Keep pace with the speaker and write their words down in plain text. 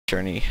or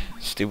any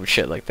stupid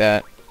shit like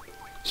that.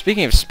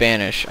 Speaking of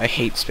Spanish, I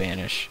hate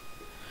Spanish.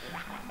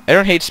 I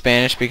don't hate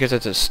Spanish because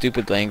it's a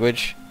stupid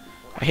language.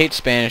 I hate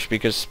Spanish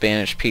because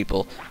Spanish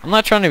people. I'm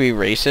not trying to be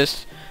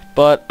racist,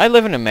 but I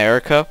live in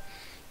America,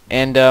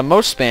 and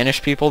most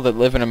Spanish people that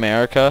live in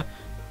America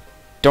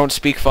don't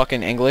speak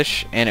fucking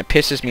English, and it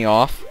pisses me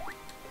off.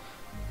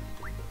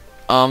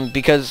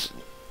 Because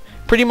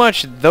pretty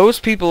much those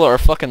people are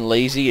fucking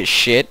lazy as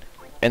shit,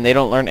 and they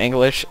don't learn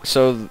English,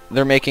 so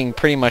they're making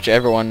pretty much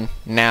everyone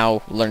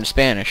now learn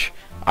Spanish.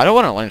 I don't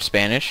want to learn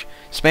Spanish.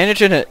 Spanish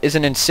is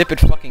an insipid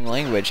fucking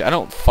language. I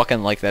don't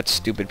fucking like that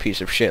stupid piece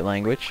of shit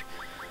language.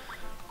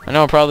 I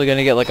know I'm probably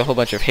gonna get like a whole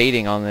bunch of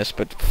hating on this,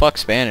 but fuck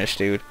Spanish,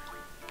 dude.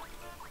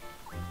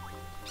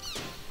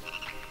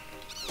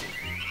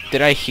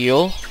 Did I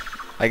heal?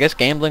 I guess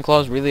gambling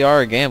claws really are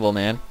a gamble,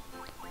 man.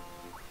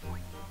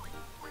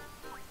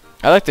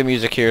 I like the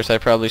music here, as I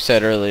probably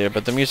said earlier,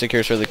 but the music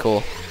here is really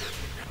cool.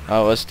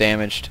 Oh, it's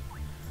damaged.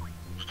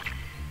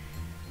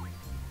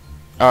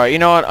 Alright, you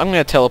know what? I'm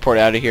gonna teleport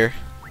out of here.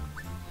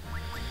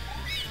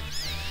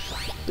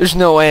 There's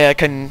no way I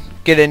can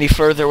get any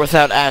further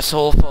without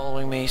asshole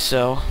following me,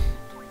 so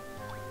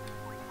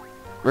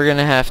we're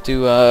gonna have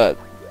to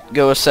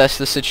go assess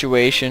the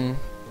situation.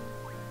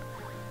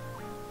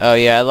 Oh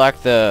yeah, I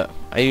locked the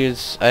I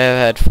have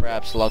had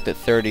fraps locked at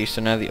 30,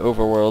 so now the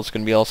overworld's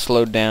gonna be all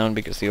slowed down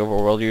because the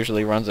overworld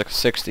usually runs at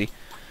 60.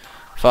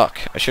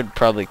 Fuck, I should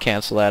probably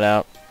cancel that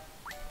out.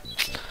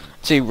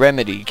 Let's see,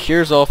 remedy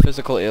cures all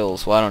physical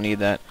ills. Well, I don't need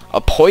that. A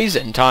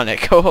poison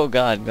tonic. Oh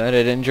god, glad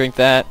I didn't drink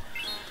that.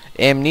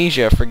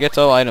 Amnesia forgets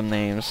all item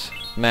names.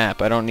 Map,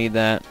 I don't need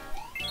that.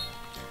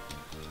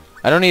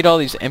 I don't need all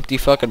these empty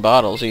fucking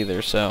bottles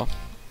either, so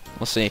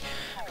we'll see.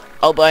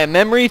 I'll buy a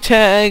memory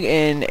tag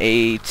and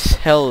a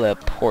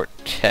teleport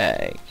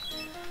tag.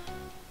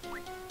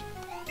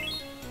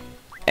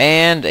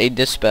 And a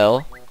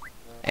dispel.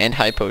 And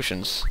high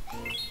potions.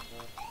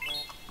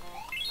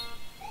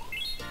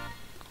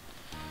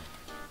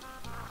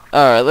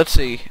 Alright, let's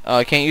see.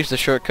 I can't use the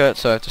shortcut,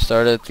 so I have to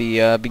start at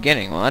the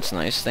beginning. Well, that's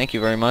nice. Thank you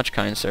very much,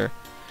 kind sir.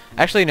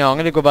 Actually, no, I'm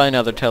going to go buy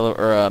another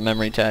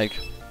memory tag.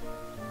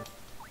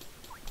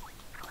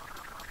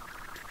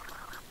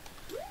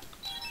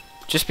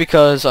 Just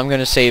because I'm going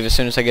to save as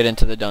soon as I get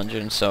into the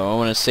dungeon, so I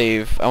want to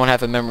save. I want to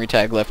have a memory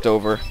tag left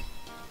over.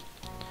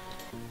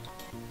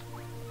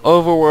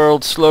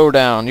 Overworld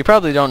slowdown. You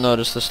probably don't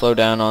notice the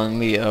slowdown on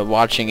the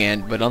watching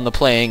end, but on the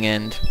playing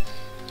end,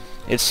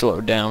 it's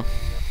slowed down.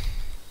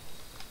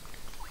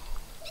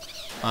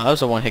 Oh, that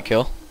was a one-hit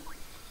kill.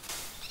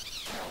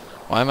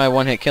 Why am I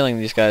one-hit killing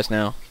these guys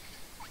now?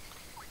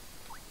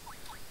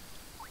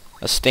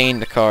 A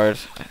stained card.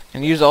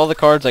 And use all the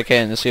cards I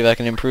can to see if I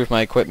can improve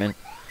my equipment.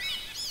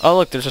 Oh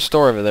look, there's a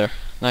store over there.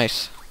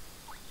 Nice.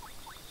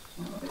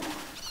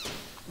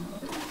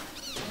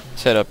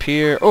 Let's head up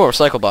here. Oh, a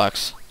recycle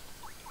box.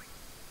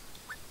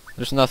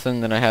 There's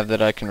nothing that I have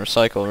that I can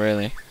recycle,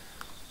 really.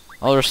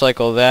 I'll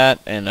recycle that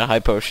and a high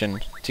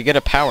potion to get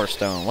a power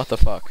stone. What the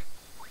fuck?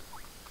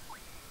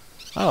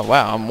 Oh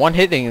wow, I'm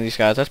one-hitting these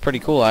guys. That's pretty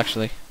cool,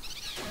 actually.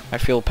 I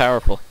feel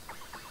powerful.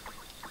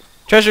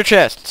 Treasure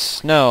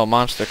chests! No,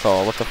 monster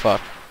call. What the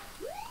fuck?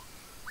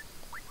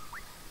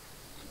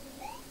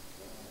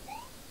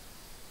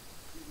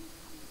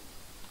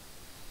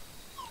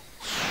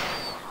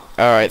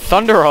 Alright,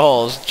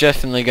 Thunderall is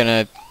definitely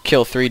gonna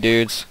kill 3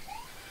 dudes.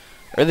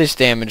 Or at least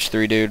damage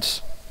 3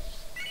 dudes.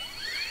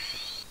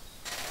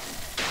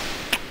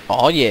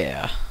 Oh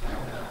yeah.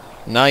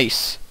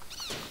 Nice.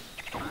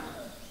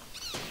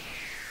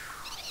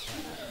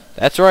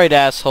 That's right,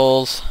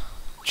 assholes.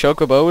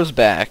 Chocobo is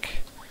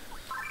back.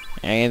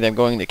 And I'm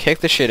going to kick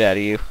the shit out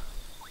of you.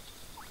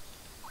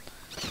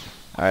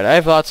 Alright, I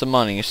have lots of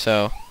money,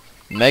 so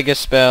Mega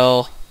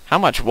Spell. How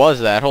much was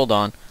that? Hold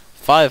on.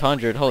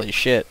 500, holy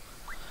shit.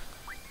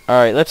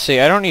 Alright, let's see.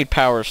 I don't need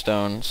Power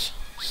Stones,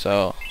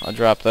 so I'll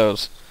drop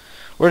those.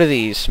 What are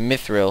these?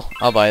 Mithril.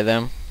 I'll buy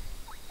them.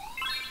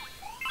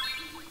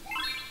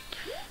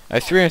 I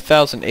have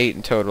 300,008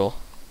 in total.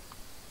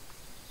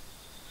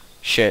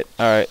 Shit.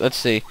 Alright, let's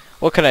see.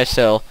 What can I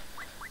sell?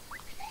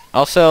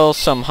 I'll sell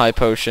some high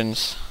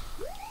potions.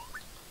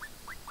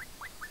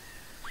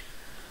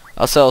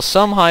 I'll sell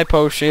some high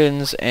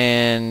potions,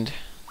 and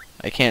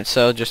I can't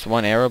sell just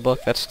one arrow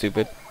book? That's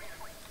stupid.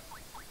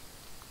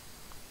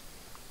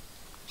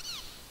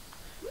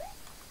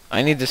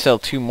 I need to sell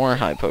 2 more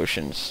high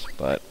potions,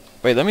 but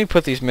wait, let me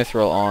put these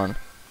mithril on.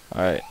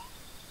 Alright.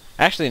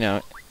 Actually,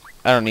 no.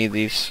 I don't need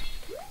these.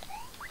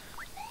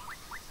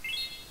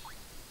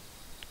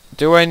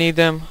 Do I need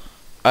them?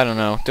 I don't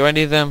know. Do I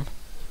need them?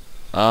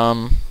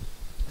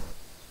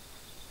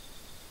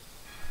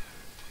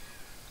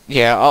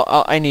 Yeah,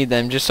 I need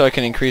them just so I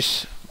can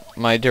increase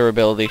my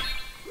durability.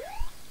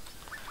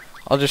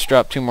 I'll just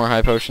drop 2 more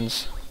high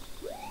potions.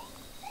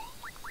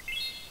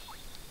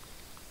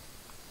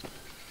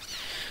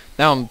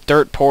 Now I'm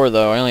dirt poor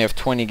though. I only have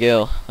 20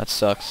 gil. That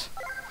sucks.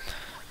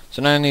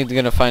 So now I'm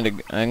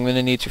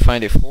gonna need to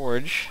find a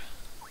forge.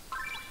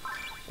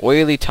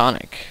 Oily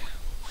tonic.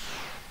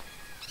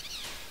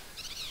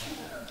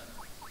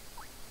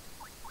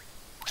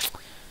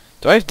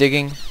 Do I have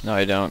digging? No,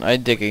 I don't. I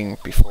had digging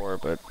before,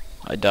 but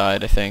I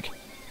died, I think.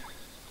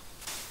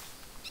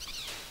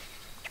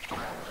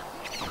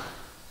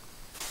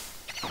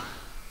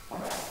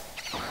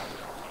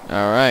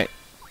 Alright.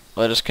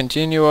 Let us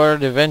continue our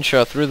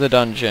adventure through the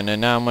dungeon,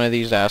 and now I'm one of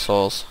these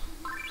assholes.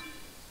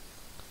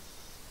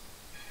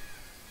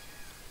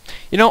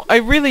 You know, I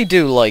really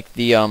do like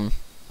the,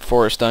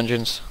 forest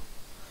dungeons.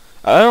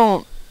 I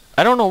don't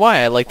know why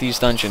I like these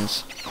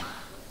dungeons.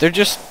 They're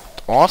just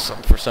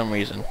awesome for some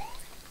reason.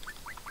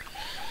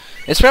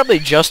 It's probably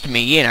just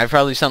me, and I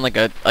probably sound like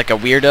a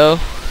weirdo.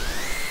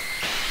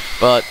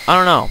 But I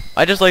don't know.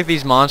 I just like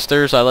these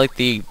monsters. I like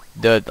the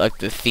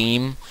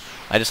theme.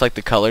 I just like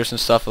the colors and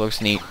stuff. It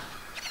looks neat.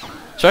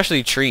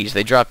 Especially trees.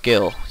 They drop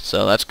gil,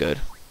 so that's good.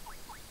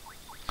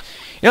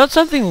 You know, it's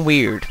something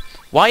weird.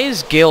 Why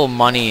is gil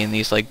money in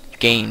these like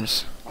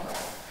games?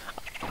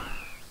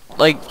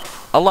 Like,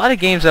 a lot of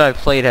games that I've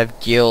played have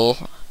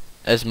gil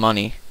as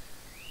money.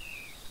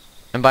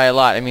 And by a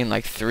lot, I mean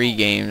like 3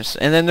 games.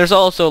 And then there's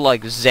also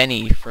like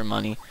Zenny for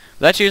money.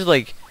 That's usually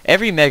like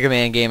every Mega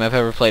Man game I've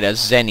ever played has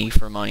Zenny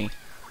for money.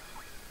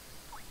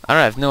 I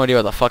have no idea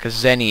what the fuck a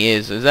Zenny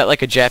is. Is that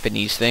like a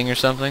Japanese thing or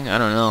something? I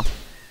don't know.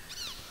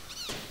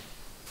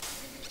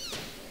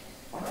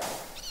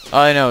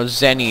 All I know is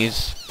Zenny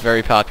is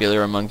very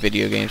popular among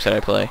video games that I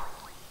play.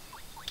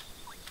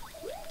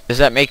 Does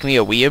that make me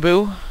a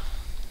weeaboo?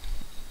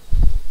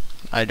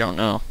 I don't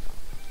know.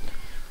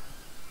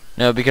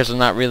 No, because I'm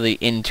not really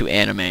into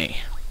anime.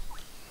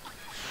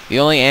 The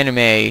only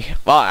anime...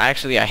 Well,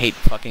 actually, I hate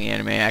fucking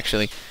anime,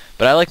 actually.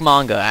 But I like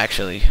manga,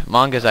 actually.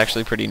 Manga's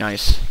actually pretty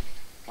nice.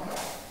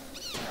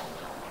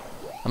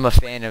 I'm a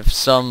fan of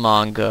some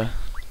manga.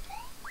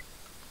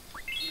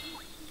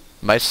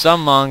 By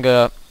some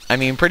manga, I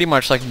mean pretty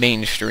much like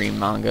mainstream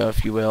manga,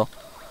 if you will.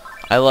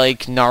 I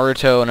like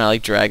Naruto and I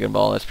like Dragon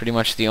Ball. That's pretty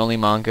much the only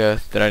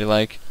manga that I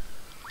like.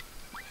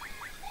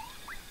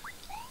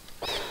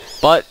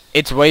 But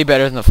it's way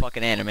better than the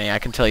fucking anime, I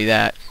can tell you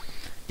that.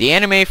 The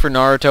anime for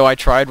Naruto, I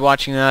tried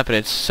watching that, but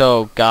it's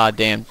so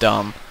goddamn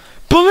dumb.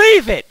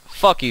 Believe it!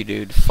 Fuck you,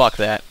 dude. Fuck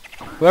that.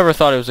 Whoever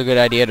thought it was a good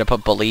idea to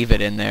put "believe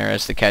it" in there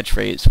as the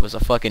catchphrase was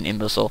a fucking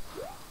imbecile.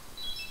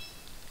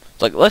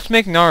 It's like, let's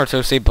make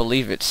Naruto say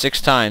 "believe it"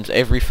 6 times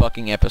every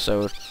fucking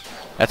episode.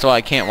 That's why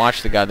I can't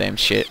watch the goddamn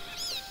shit.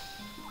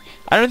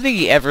 I don't think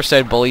he ever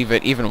said "believe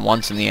it" even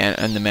once in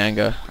the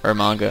manga or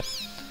manga.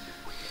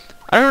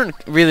 I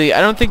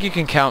don't think you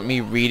can count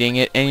me reading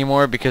it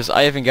anymore because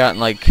I haven't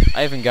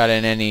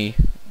gotten any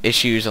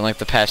issues in like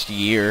the past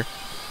year.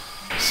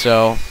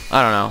 So,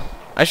 I don't know.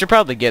 I should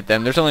probably get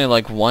them. There's only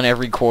like 1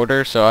 every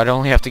quarter, so I'd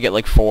only have to get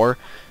like 4,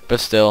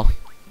 but still.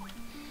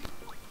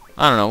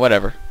 I don't know,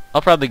 whatever.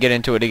 I'll probably get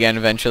into it again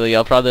eventually.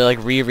 I'll probably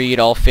like reread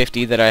all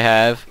 50 that I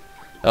have.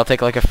 That'll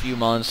take like a few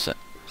months.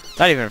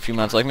 Not even a few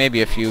months, like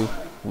maybe a few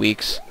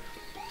weeks.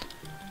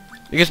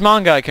 Because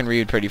manga I can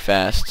read pretty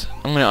fast.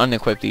 I'm gonna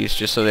unequip these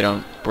just so they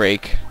don't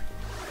break.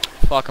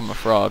 Fuck, I'm a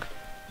frog.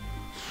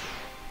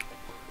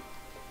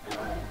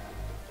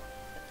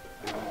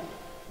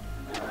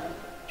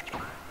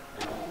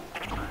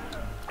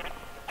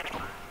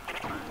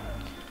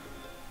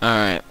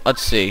 Alright,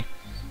 let's see.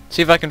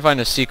 See if I can find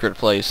a secret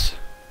place.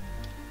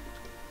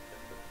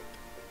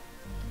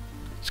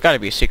 There's gotta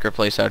be a secret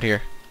place out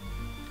here.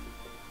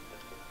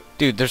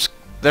 Dude,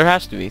 there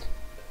has to be.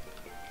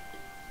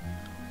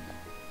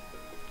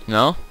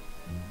 No?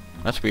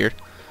 That's weird.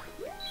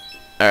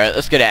 Alright,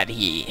 let's get out of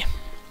here.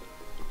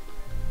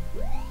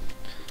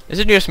 Is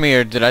it just me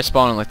or did I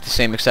spawn in like the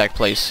same exact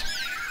place?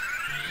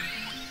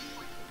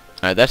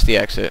 Alright, that's the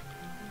exit.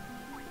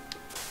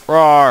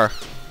 Roar!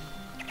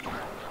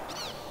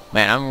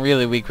 Man, I'm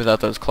really weak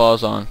without those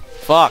claws on.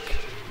 Fuck!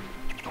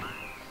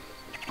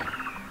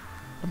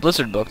 A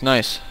blizzard book,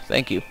 nice.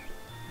 Thank you.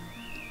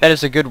 That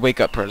is a good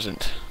wake-up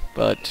present.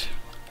 But...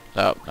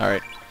 oh,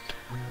 alright.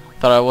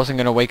 Thought I wasn't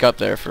gonna wake up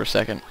there for a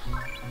second.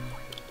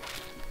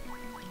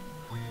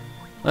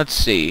 Let's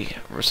see.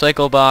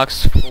 Recycle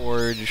box,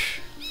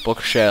 forge,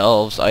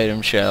 bookshelves,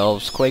 item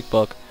shelves, quake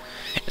book.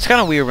 It's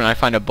kind of weird when I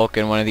find a book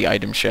in one of the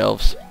item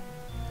shelves.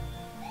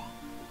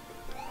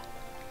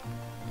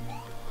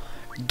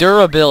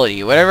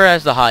 Durability, whatever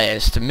has the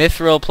highest.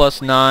 Mithril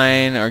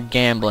 +9 or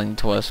gambling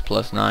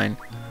 +9.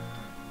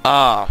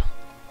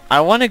 I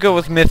want to go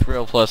with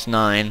Mithril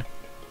 +9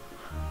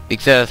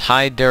 because it has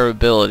high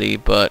durability,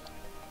 but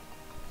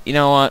you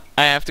know what?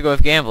 I have to go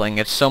with gambling.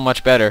 It's so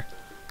much better,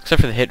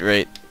 except for the hit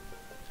rate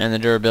and the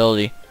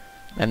durability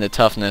and the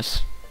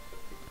toughness.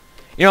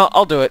 You know,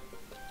 I'll do it.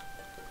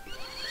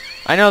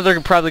 I know they're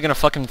probably gonna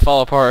fucking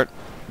fall apart,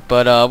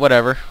 but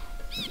whatever.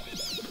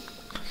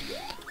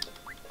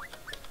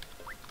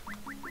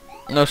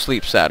 No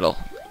sleep saddle.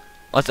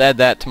 Let's add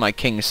that to my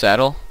king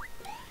saddle.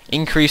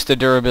 Increase the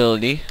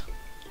durability.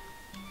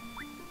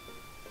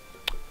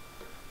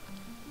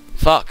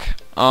 Fuck.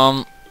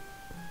 I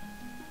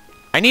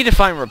need to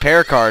find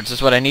repair cards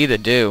is what I need to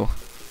do.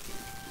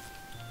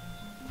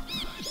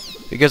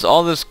 Because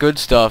all this good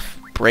stuff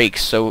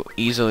breaks so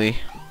easily.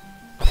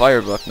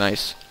 Firebook,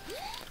 nice.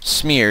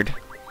 Smeared.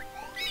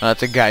 Oh,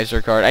 that's a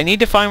geyser card. I need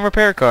to find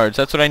repair cards.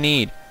 That's what I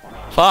need.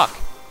 Fuck.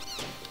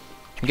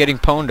 I'm getting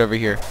pwned over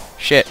here.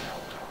 Shit.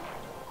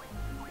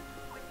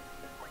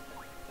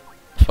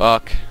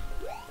 Fuck.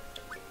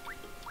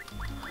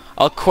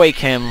 I'll quake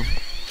him.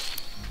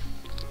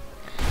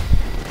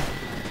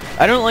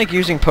 I don't like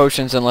using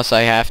potions unless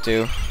I have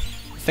to.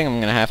 I think I'm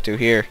gonna have to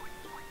here.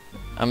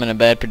 I'm in a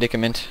bad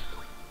predicament.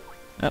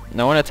 Oh,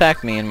 no one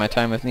attacked me in my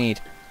time of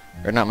need.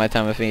 Or not my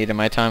time of need, in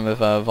my time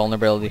of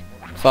vulnerability.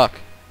 Fuck.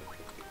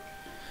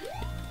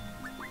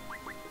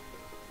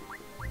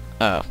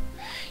 Oh.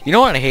 You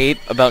know what I hate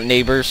about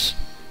neighbors?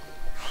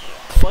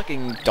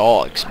 Fucking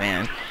dogs,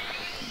 man.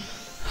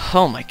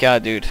 Oh my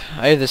god, dude.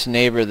 I have this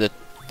neighbor that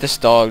this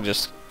dog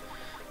just...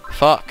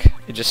 Fuck.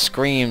 It just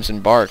screams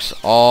and barks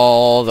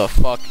all the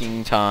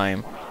fucking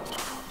time.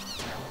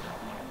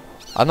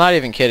 I'm not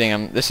even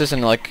kidding. This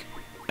isn't like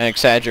an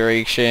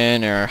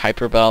exaggeration or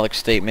hyperbolic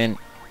statement.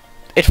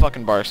 It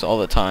fucking barks all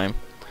the time.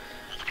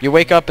 You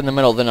wake up in the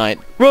middle of the night.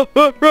 Ruh,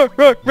 ruh, ruh,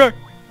 ruh, ruh.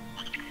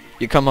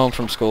 You come home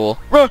from school.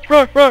 Ruh,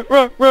 ruh, ruh,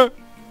 ruh, ruh.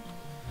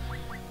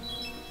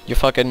 You're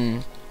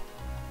fucking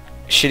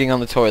shitting on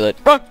the toilet.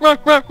 Ruh, ruh,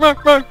 ruh, ruh,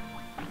 ruh.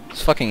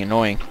 It's fucking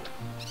annoying.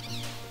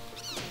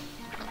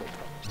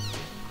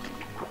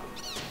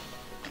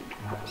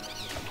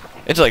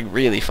 It's like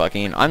really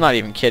fucking... I'm not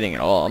even kidding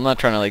at all. I'm not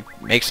trying to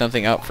like make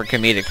something up for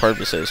comedic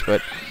purposes,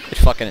 but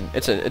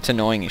it's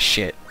annoying as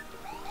shit.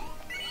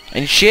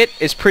 And shit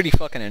is pretty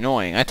fucking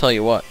annoying, I tell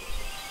you what.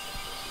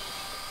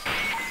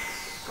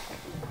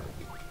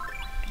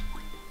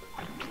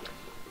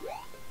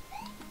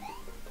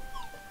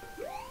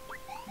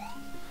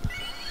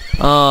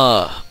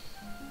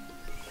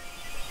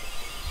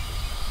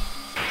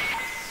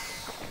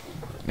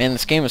 Man,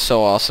 this game is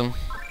so awesome.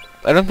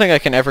 I don't think I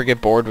can ever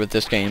get bored with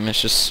this game.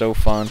 It's just so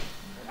fun.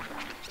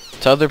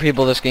 To other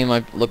people, this game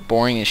might look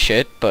boring as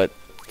shit, but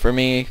for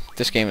me,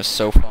 this game is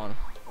so fun.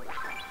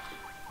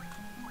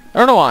 I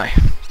don't know why.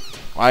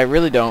 I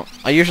really don't.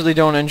 I usually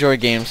don't enjoy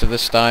games of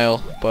this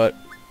style, but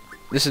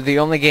this is the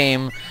only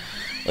game,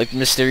 like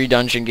Mystery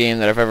Dungeon game,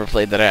 that I've ever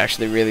played that I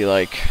actually really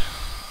like.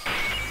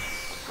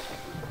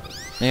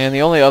 And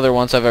the only other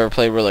ones I've ever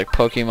played were like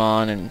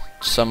Pokemon and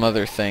some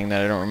other thing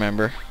that I don't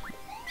remember.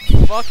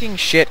 Fucking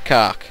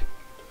shitcock.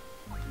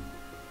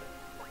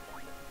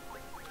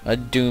 A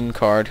Doom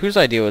card. Whose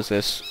idea was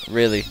this?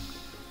 Really?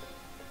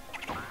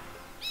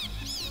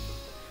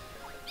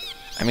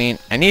 I mean,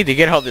 I need to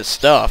get all this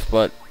stuff,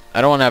 but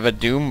I don't want to have a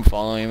Doom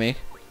following me.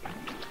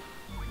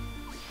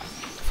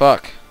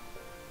 Fuck.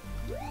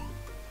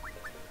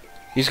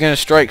 He's gonna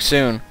strike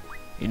soon.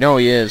 You know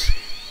he is.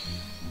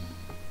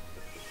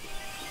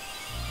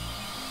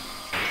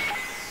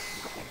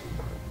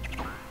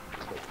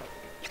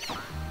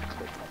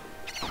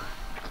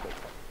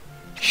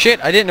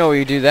 Shit, I didn't know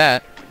you do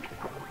that.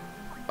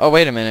 Oh,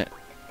 wait a minute.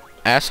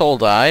 Asshole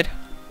died?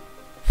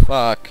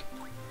 Fuck.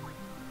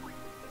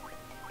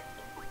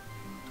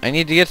 I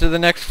need to get to the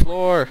next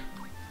floor.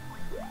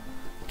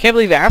 Can't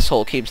believe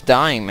Asshole keeps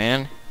dying,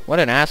 man. What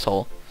an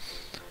asshole.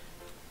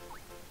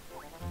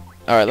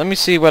 Alright, let me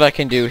see what I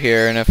can do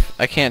here, and if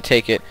I can't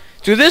take it...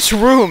 Dude, this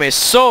room is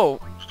so...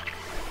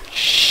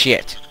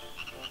 Shit.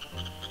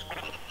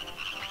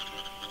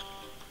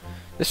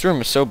 This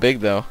room is so big,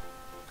 though.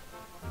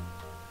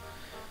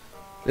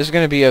 This is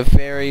going to be a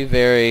very,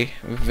 very,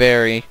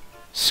 very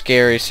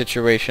scary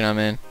situation I'm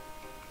in.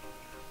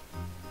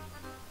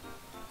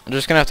 I'm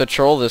just going to have to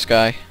troll this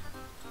guy.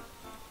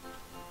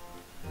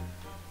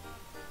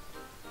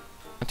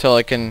 Until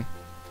I can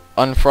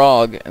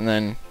unfrog and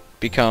then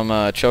become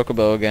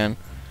Chocobo again.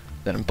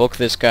 Then book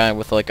this guy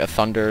with like a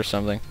thunder or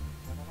something.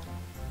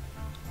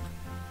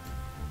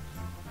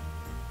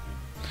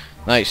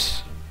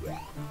 Nice.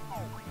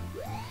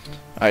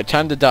 Alright,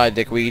 time to die,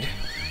 dickweed.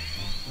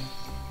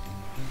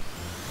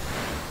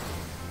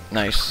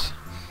 Nice.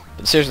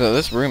 But seriously though,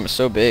 this room is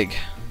so big.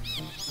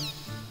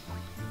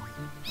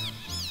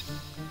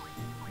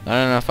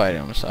 Not enough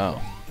items.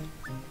 Oh.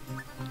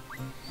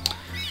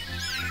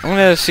 I'm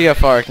gonna see how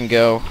far I can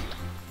go.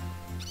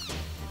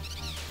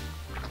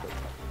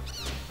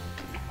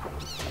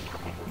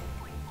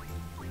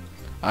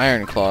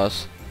 Iron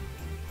claws.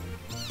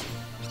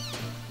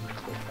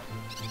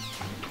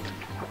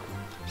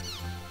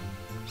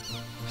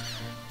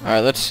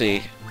 Alright, let's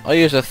see. I'll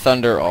use a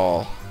thunder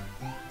all.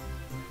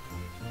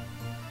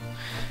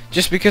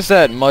 Just because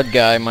that mud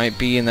guy might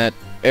be in that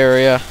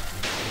area.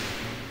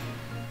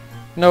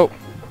 Nope.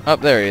 Oh,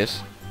 there he is.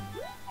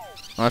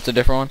 Oh, that's a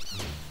different one?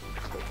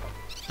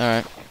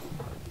 Alright.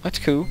 That's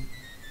cool.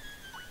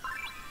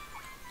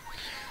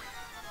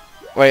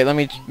 Wait, let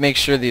me make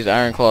sure these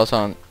iron claws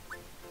on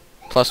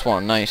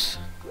 +1. Nice.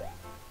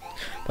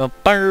 I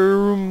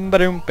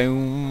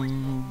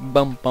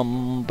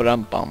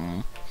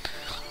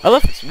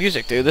love this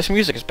music, dude. This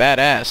music is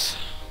badass.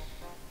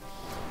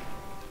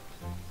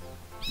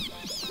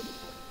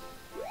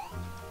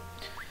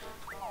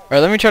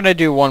 Alright, let me try to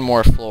do one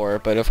more floor,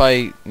 but if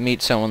I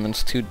meet someone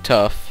that's too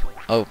tough,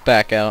 I'll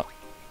back out.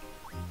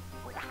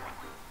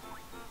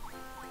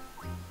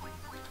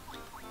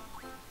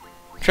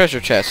 I'm treasure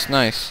chest.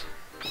 Nice.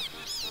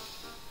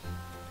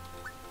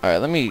 Alright,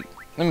 let me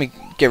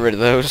get rid of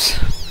those.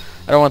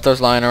 I don't want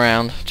those lying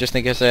around, just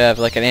in case I have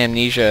like an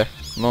amnesia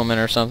moment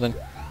or something.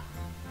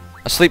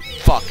 Asleep.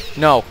 Fuck.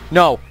 No.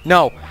 No.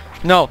 No.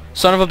 No.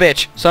 Son of a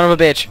bitch. Son of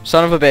a bitch.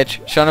 Son of a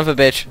bitch. Son of a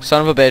bitch.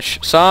 Son of a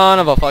bitch. Son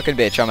of a fucking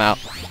bitch. I'm out.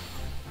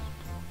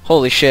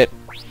 Holy shit.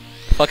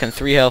 Fucking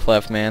 3 health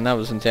left, man. That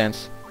was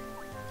intense.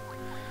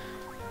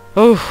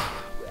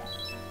 Oh.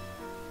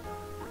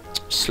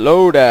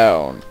 Slow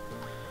down.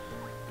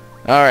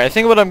 Alright, I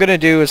think what I'm gonna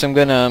do is I'm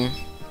gonna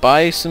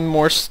buy some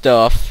more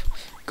stuff.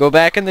 Go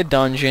back in the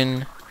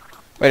dungeon.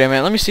 Wait a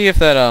minute, let me see if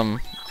that,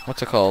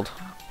 what's it called?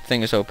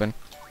 Thing is open.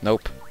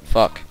 Nope.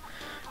 Fuck.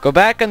 Go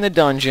back in the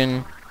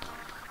dungeon.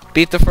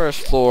 Beat the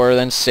first floor,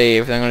 then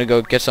save. Then I'm gonna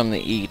go get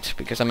something to eat,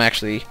 because I'm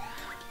actually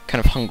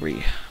kind of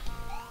hungry.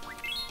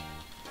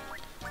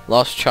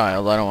 Lost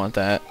child, I don't want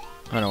that.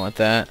 I don't want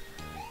that.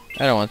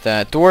 I don't want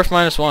that. Dwarf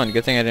 -1.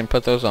 Good thing I didn't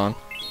put those on.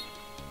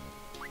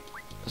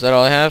 Is that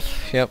all I have?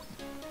 Yep.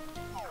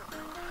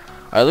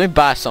 Alright, let me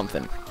buy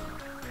something.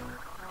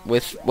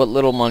 With what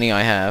little money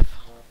I have.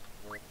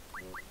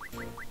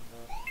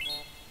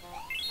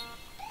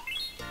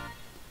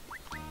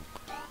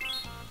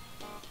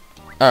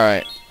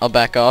 Alright, I'll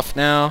back off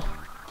now.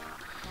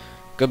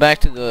 Go back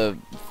to the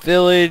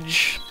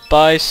village.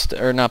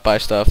 Not buy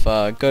stuff.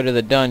 Go to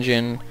the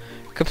dungeon.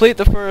 Complete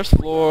the first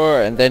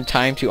floor, and then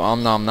time to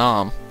om nom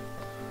nom.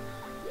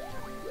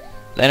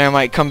 Then I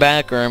might come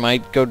back, or I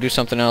might go do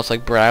something else,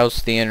 like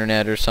browse the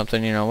internet or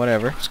something, you know,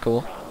 whatever. It's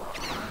cool.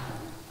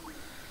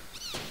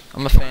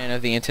 I'm a fan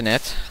of the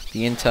internet.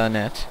 The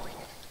internet.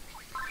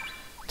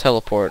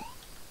 Teleport.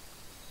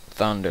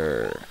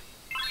 Thunder.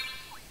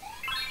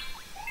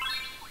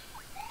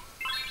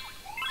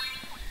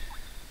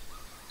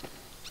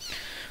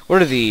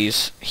 What are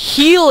these?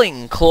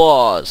 Healing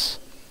claws!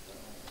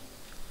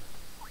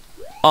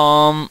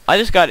 I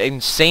just got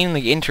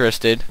insanely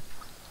interested.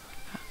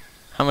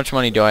 How much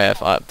money do I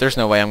have? There's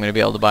no way I'm gonna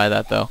be able to buy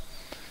that, though.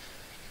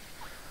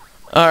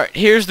 Alright,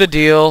 here's the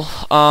deal.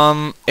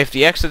 If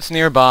the exit's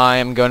nearby,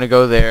 I'm gonna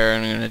go there,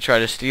 and I'm gonna try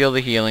to steal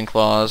the healing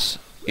claws.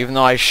 Even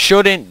though I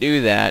shouldn't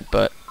do that,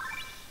 but...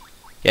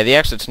 yeah, the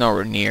exit's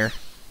nowhere near.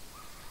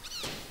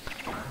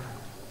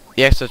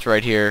 The exit's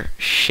right here.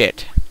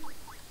 Shit.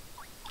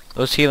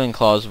 Those healing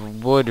claws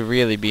would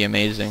really be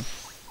amazing.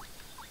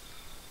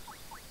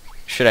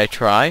 Should I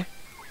try?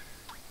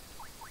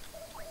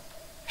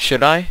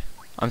 Should I?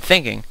 I'm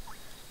thinking.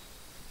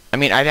 I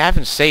mean, I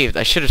haven't saved.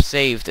 I should have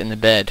saved in the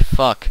bed.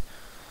 Fuck.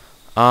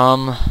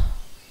 I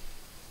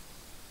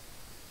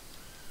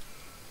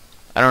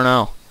don't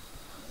know.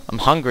 I'm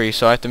hungry,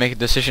 so I have to make a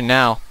decision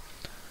now.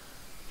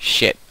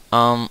 Shit.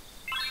 I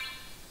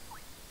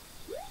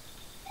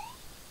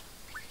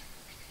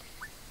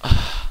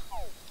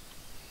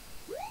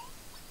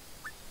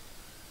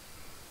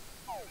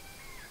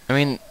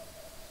mean,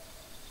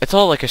 it's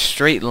all like a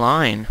straight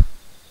line.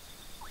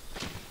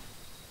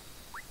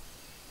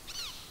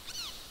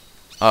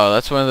 Oh,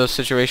 that's one of those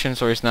situations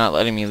where he's not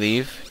letting me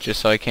leave, just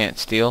so I can't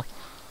steal.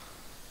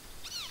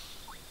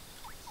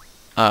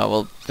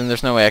 Well, then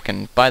there's no way I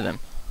can buy them.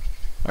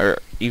 Or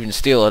even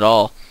steal at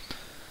all.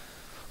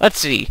 Let's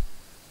see.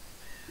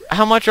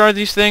 How much are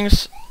these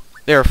things?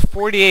 They're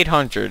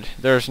 4,800.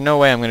 There's no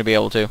way I'm going to be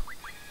able to.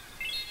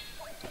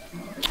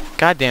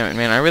 God damn it,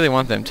 man. I really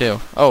want them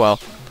too. Oh well.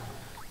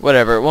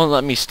 Whatever. It won't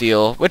let me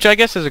steal. Which I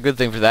guess is a good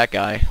thing for that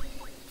guy.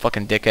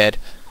 Fucking dickhead.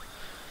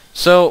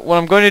 So, what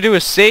I'm going to do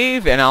is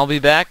save, and I'll be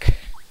back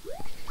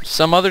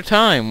some other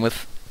time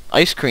with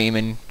ice cream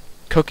and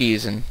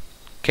cookies and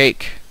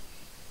cake.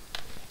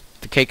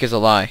 The cake is a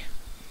lie.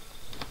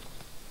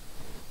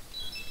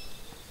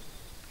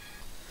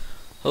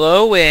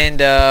 Hello, and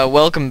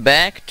welcome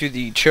back to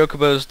the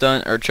Chocobo's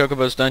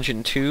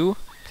Dungeon 2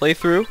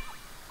 playthrough.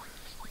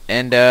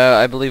 And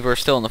I believe we're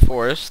still in the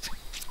forest.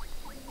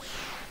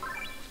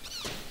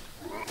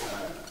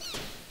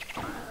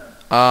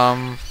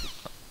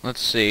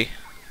 Let's see.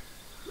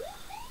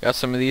 Got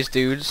some of these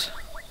dudes.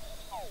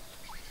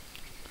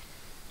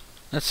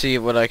 Let's see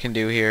what I can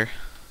do here.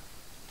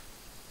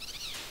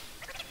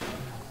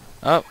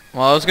 Oh,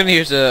 well, I was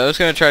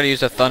gonna try to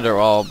use a thunder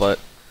wall, but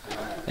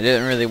it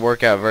didn't really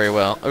work out very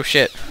well. Oh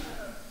shit.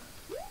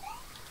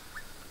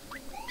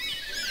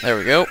 There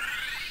we go.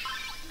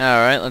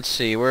 Alright, let's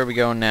see. Where are we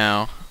going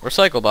now?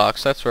 Recycle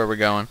box, that's where we're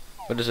going.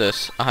 What is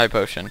this? A high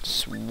potion.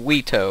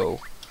 Sweeto.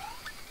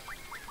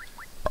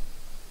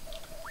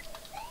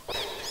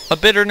 A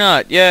bitter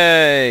nut!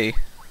 Yay!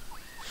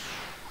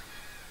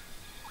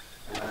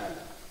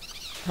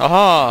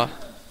 Aha!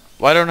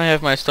 Why don't I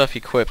have my stuff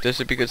equipped? Is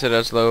it because it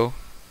has low...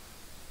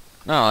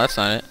 No, that's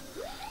not it.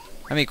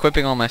 I'm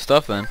equipping all my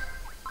stuff then.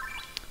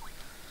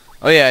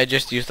 Oh yeah, I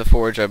just used the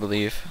forge, I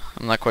believe.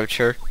 I'm not quite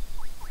sure.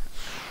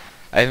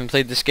 I haven't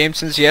played this game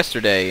since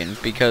yesterday, and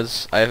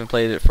because I haven't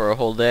played it for a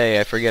whole day,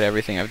 I forget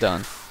everything I've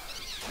done.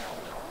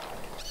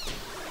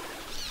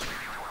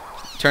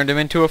 Turned him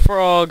into a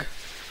frog!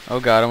 Oh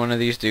god, I'm one of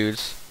these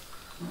dudes.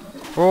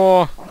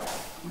 Raw!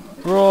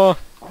 Raw!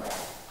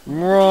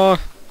 Raw!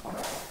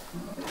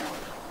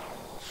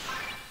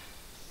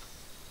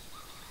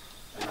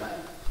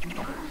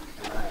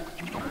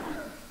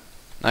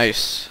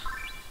 Nice.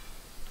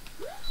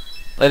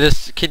 Let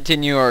us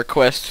continue our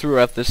quest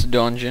throughout this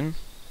dungeon.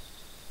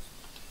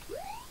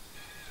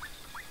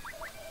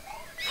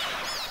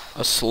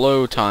 A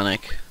slow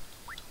tonic.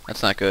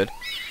 That's not good.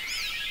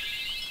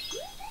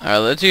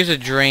 Alright, let's use a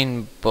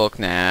drain book.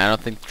 Nah, I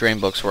don't think drain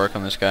books work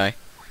on this guy.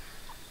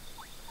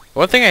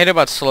 One thing I hate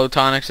about slow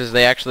tonics is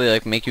they actually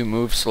like make you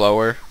move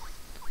slower.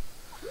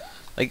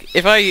 Like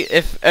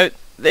if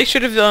they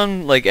should have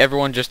done like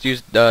everyone just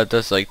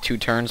does like 2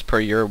 turns per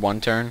year,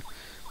 1 turn.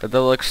 But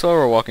the like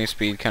slower walking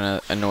speed kind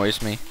of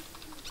annoys me.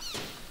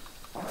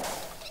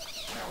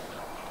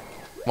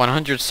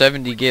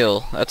 170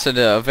 gil. That's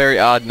a very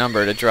odd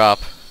number to drop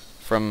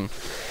from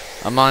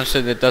a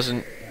monster that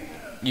doesn't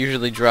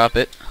usually drop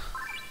it.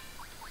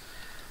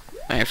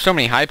 I have so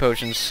many high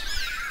potions.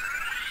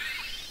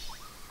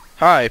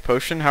 Hi,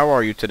 potion. How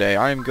are you today?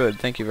 I am good.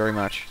 Thank you very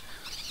much.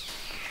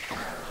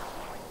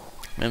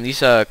 Man,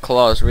 these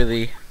claws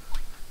really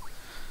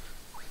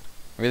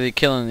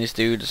killing these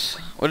dudes.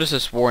 What is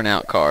this worn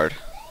out card?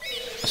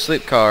 A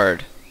sleep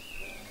card.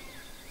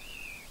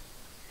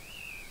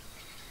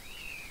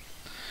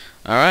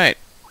 Alright.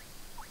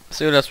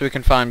 See what else we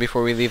can find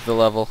before we leave the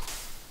level.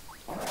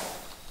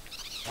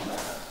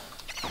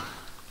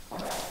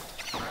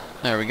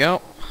 There we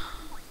go.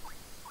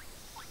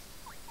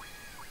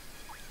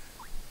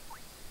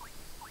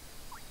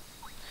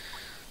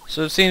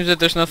 So it seems that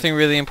there's nothing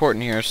really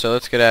important here, so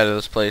let's get out of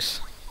this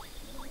place.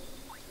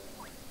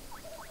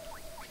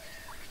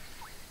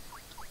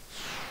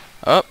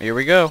 Oh, here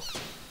we go.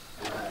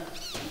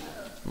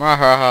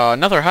 Mahaha,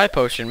 another high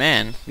potion,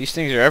 man. These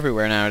things are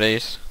everywhere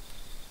nowadays.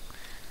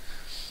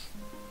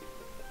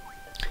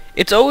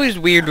 It's always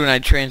weird when I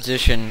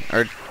transition,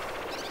 or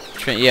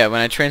when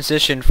I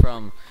transition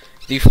from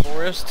the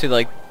forest to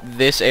like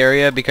this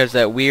area, because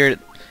that weird,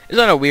 it's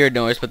not a weird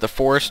noise, but the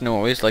forest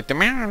noise, like the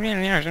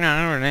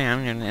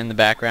in the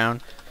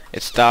background,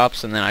 it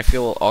stops, and then I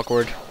feel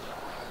awkward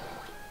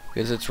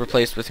because it's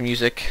replaced with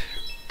music.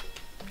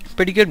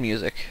 Pretty good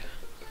music.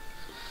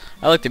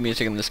 I like the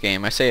music in this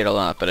game. I say it a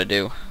lot, but I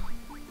do.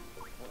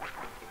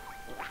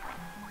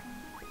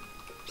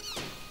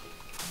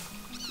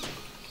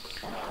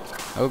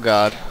 Oh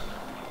god.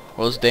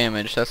 Well, it's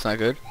damaged. That's not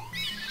good.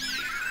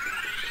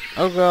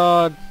 Oh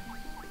god.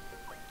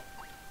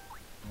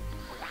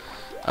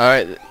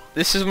 Alright,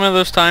 this is one of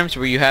those times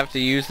where you have to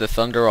use the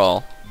Thunder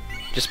All.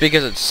 Just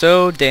because it's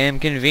so damn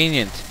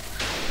convenient.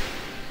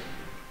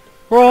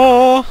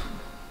 Raw.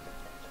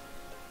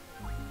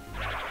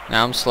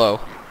 Now I'm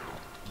slow.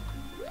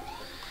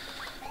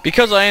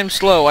 Because I am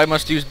slow, I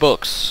must use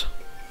books.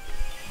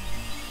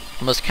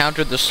 I must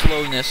counter the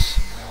slowness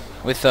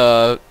with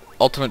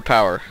ultimate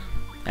power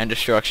and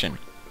destruction.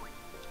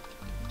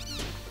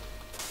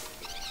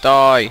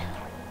 Die!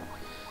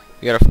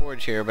 We got a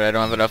forge here, but I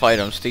don't have enough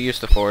items to use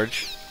the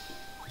forge.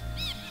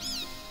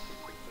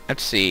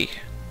 Let's see.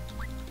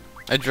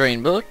 A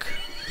drain book.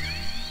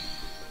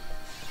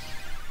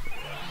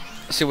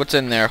 Let's see what's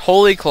in there.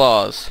 Holy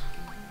Claws.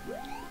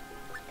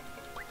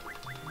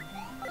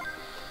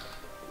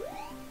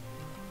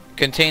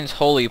 Contains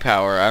holy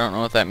power. I don't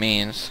know what that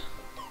means.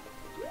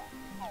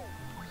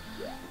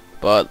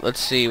 But let's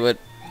see what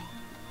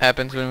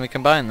happens when we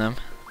combine them.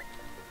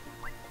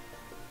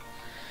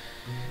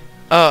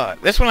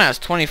 This one has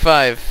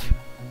 25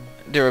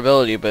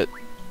 durability, but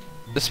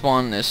this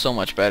one is so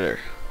much better.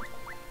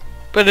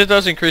 But it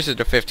does increase it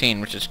to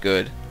 15, which is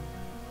good.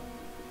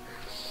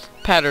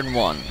 Pattern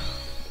 1.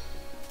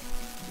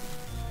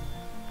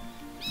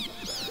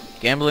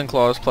 Gambling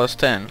Claws plus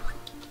 10.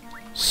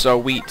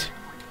 Sweet.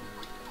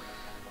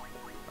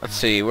 Let's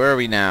see, where are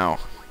we now?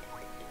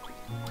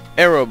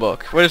 Arrow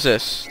book. What is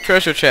this?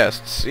 Treasure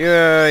chests.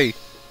 Yay!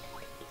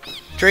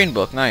 Drain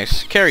book.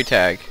 Nice. Carry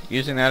tag.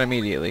 Using that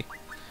immediately.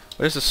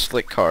 What is this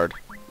slick card?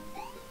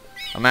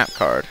 A map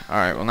card.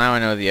 Alright, well now I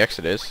know where the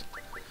exit is.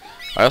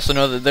 I also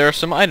know that there are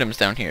some items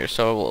down here,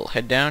 so we'll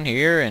head down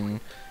here and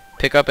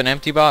pick up an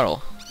empty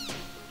bottle.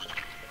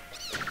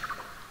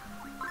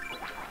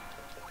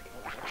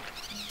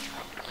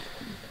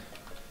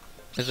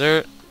 Is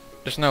there...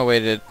 There's no way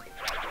to...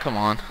 Come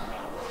on.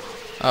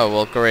 Oh,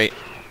 well, great.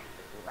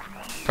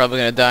 Probably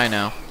gonna die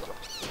now.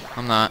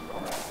 I'm not.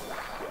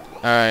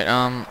 Alright,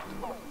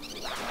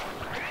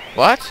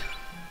 What?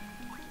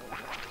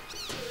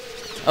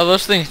 Oh,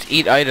 those things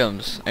eat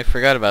items. I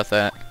forgot about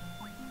that.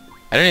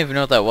 I didn't even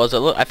know what that was.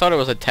 I thought it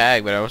was a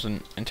tag, but I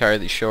wasn't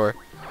entirely sure.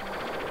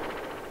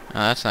 Oh,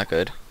 that's not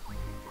good.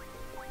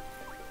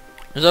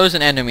 There's always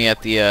an enemy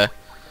at the,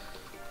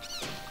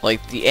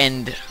 like, the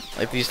end.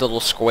 Like, these little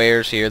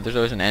squares here. There's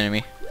always an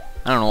enemy.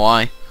 I don't know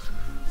why.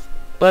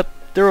 But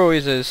there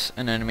always is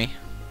an enemy.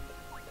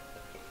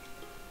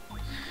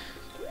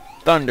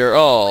 Thunder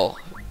All.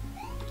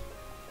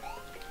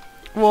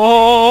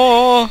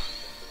 Whoa!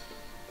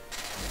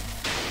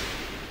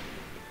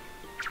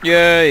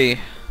 Yay!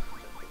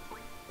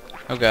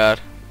 Oh god.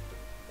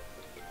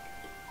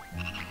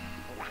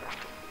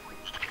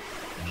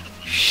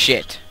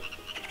 Shit.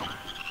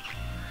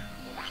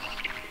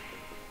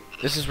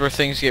 This is where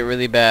things get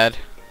really bad.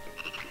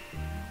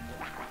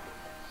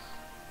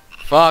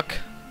 Fuck.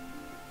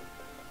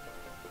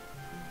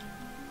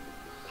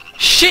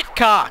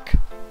 Shitcock!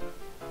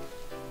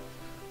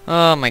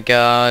 Oh my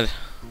god.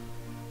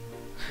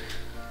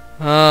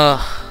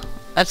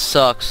 That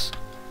sucks.